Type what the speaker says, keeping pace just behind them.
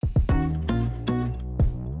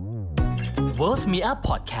Worth Me Up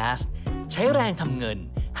Podcast ใช้แรงทำเงิน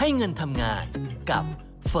ให้เงินทำงานกับ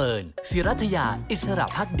เฟิร์น ศิรัทยา อิสระ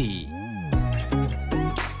ภักดี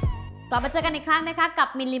กลับมาเจอกันอีกครั้งนะคะกับ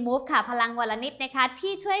มิลลิมูฟค่ะพลังวันละนิดนะคะ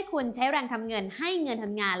ที่ช่วยคุณใช้แรงทำเงินให้เงินท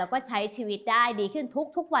ำงานแล้วก็ใช้ชีวิตได้ดีขึ้น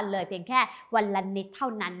ทุกวันเลยเพียงแค่วันละนิดเท่า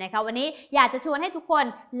นั้นนะคะวันนี้อยากจะชวนให้ทุกคน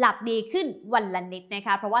หลับดีขึ้นวันละนิดนะค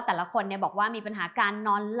ะเพราะว่าแต่ละคนเนี่ยบอกว่ามีปัญหาการน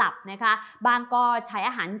อนหลับนะคะบางก็ใช้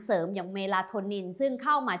อาหารเสริมอย่างเมลาโทนินซึ่งเ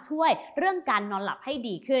ข้ามาช่วยเรื่องการนอนหลับให้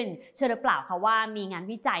ดีขึ้นเชื่อหรือเปล่าคะว่ามีงาน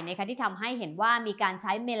วิจัยนะคะที่ทำให้เห็นว่ามีการใ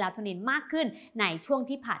ช้เมลาโทนินมากขึ้นในช่วง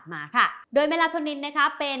ที่ผ่านมาค่ะโดยเมลาโทนินนะคะ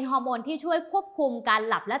เป็นฮอร์โมนที่ช่วยควบคุมการ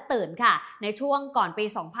หลับและตื่นค่ะในช่วงก่อนปี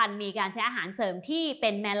 2000 มีการใช้อาหารเสริมที่เป็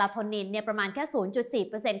นเมลาโทนินเนี่ยประมาณแค่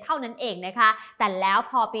 0.4% เท่านั้นเองนะคะแต่แล้ว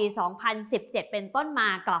พอปี 2017 เป็นต้นมา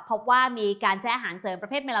กลับพบว่ามีการใช้อาหารเสริมประ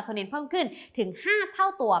เภทเมลาโทนินเพิ่มขึ้นถึง 5 เท่า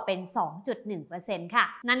ตัวเป็น 2.1% ค่ะ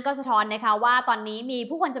นั่นก็สะท้อนนะคะว่าตอนนี้มี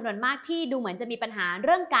ผู้คนจำนวนมากที่ดูเหมือนจะมีปัญหาเ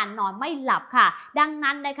รื่องการนอนไม่หลับค่ะดัง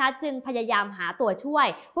นั้นนะคะจึงพยายามหาตัวช่วย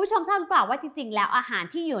ผู้ชมทราบหรือเปล่าว่าจริงๆแล้วอาหาร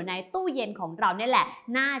ที่อยู่ในตู้เย็นของเราเนี่ยแหละ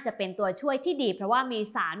น่าจะเป็นตัวช่วยที่ดีเพราะว่ามี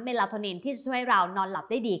สารเมลาโทนินที่จะช่วยเรานอนหลับ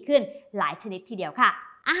ได้ดีขึ้นหลายชนิดทีเดียวค่ะ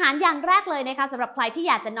อาหารอย่างแรกเลยนะคะสำหรับใครที่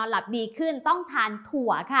อยากจะนอนหลับดีขึ้นต้องทานถั่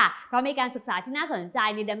วค่ะเพราะมีการศึกษาที่น่าสนใจ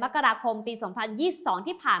ในเดือนมกราคมปี 2022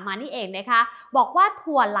 ที่ผ่านมานี่เองนะคะบอกว่า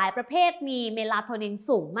ถั่วหลายประเภทมีเมลาโทนิน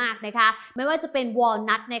สูงมากนะคะไม่ว่าจะเป็นวอล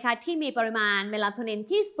นัทนะคะที่มีปริมาณเมลาโทนิน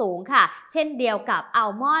ที่สูงค่ะเช่นเดียวกับอั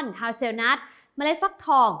ลมอนด์ฮาเซลนัทเมล็ดฟักท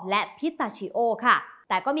องและพิสตาชิโอค่ะ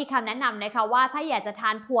แต่ก็มีคำแนะนำนะคะว่าถ้าอยากจะท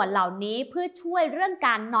านถั่วเหล่านี้เพื่อช่วยเรื่องก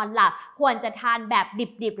ารนอนหลับควรจะทานแบบ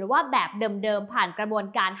ดิบๆหรือว่าแบบเดิมๆผ่านกระบวน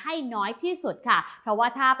การให้น้อยที่สุดค่ะเพราะว่า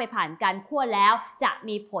ถ้าไปผ่านการคั่วแล้วจะ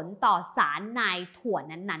มีผลต่อสารในถั่ว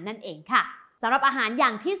นั้นๆนั่นเองค่ะสำหรับอาหารอย่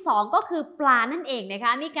างที่2ก็คือปลานั่นเองนะค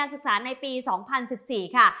ะมีการศึกษาในปี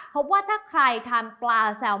 2014 ค่ะพบว่าถ้าใครทานปลา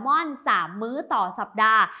แซลมอน3 มื้อต่อสัปด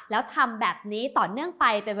าห์แล้วทำแบบนี้ต่อเนื่องไป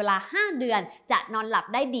เป็นเวลา5 เดือนจะนอนหลับ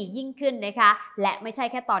ได้ดียิ่งขึ้นนะคะและไม่ใช่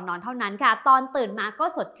แค่ตอนนอนเท่านั้นค่ะตอนตื่นมาก็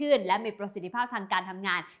สดชื่นและมีประสิทธิภาพทางการทำง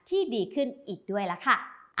านที่ดีขึ้นอีกด้วยละค่ะ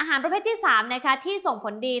อาหารประเภทที่3นะคะที่ส่งผ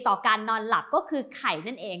ลดีต่อการนอนหลับก็คือไข่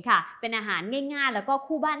นั่นเองค่ะเป็นอาหารง่ายๆแล้วก็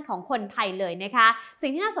คู่บ้านของคนไทยเลยนะคะสิ่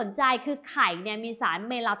งที่น่าสนใจคือไข่เนี่ยมีสาร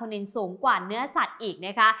เมลาโทนินสูงกว่าเนื้อสัตว์อีกน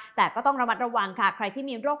ะคะแต่ก็ต้องระมัดระวังค่ะใครที่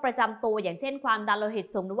มีโรคประจำตัวอย่างเช่นความดันโลหิต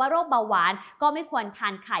สูงหรือว่าโรคเบาหวานก็ไม่ควรทา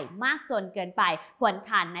นไข่มากจนเกินไปควรท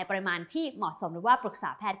านในปริมาณที่เหมาะสมหรือว่าปรึกษา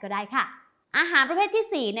แพทย์ก็ได้ค่ะอาหารประเภท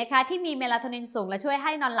ที่4นะคะที่มีเมลาโทนินสูงและช่วยใ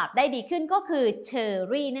ห้นอนหลับได้ดีขึ้นก็คือเชอร์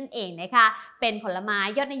รี่นั่นเองนะคะเป็นผลไม้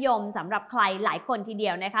ยอดนิยมสำหรับใครหลายคนทีเดี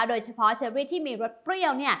ยวนะคะโดยเฉพาะเชอร์รี่ที่มีรสเปรี้ย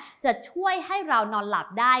วเนี่ยจะช่วยให้เรานอนหลับ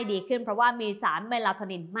ได้ดีขึ้นเพราะว่ามีสารเมลาโท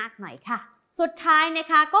นินมากหน่อยค่ะสุดท้ายนะ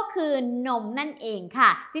คะก็คือนมนั่นเองค่ะ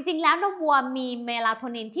จริงๆแล้วนมวัวมีเมลาโท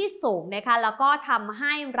นินที่สูงนะคะแล้วก็ทำใ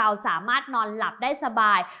ห้เราสามารถนอนหลับได้สบ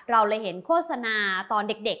ายเราเลยเห็นโฆษณาตอน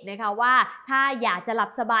เด็กๆนะคะว่าถ้าอยากจะหลั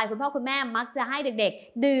บสบายคุณพ่อคุณแม่มักจะให้เด็ก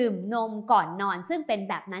ๆดื่มนมก่อนนอนซึ่งเป็น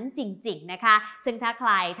แบบนั้นจริงๆนะคะซึ่งถ้าใค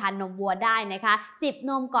รทานนมวัวได้นะคะจิบ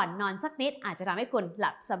นมก่อนนอนสักนิดอาจจะทำให้คุณห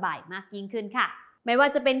ลับสบายมากยิ่งขึ้นค่ะไม่ว่า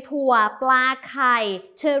จะเป็นถั่วปลาไข่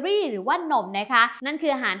เชอร์รี่หรือว่านมนะคะนั่นคื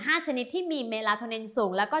ออาหาร5ชนิดที่มีเมลาโทนินสู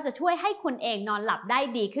งแล้วก็จะช่วยให้คุณเองนอนหลับได้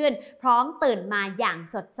ดีขึ้นพร้อมตื่นมาอย่าง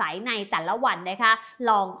สดใสในแต่ละวันนะคะ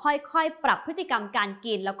ลองค่อยๆปรับพฤติกรรมการ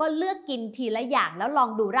กินแล้วก็เลือกกินทีละอย่างแล้วลอง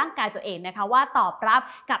ดูร่างกายตัวเองนะคะว่าตอบรับ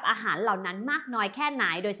กับอาหารเหล่านั้นมากน้อยแค่ไหน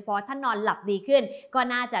โดยเฉพาะถ้านอนหลับดีขึ้นก็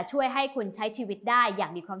น่าจะช่วยให้คุณใช้ชีวิตได้อย่า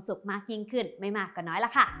งมีความสุขมากยิ่งขึ้นไม่มากก็น้อยล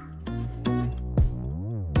ะค่ะ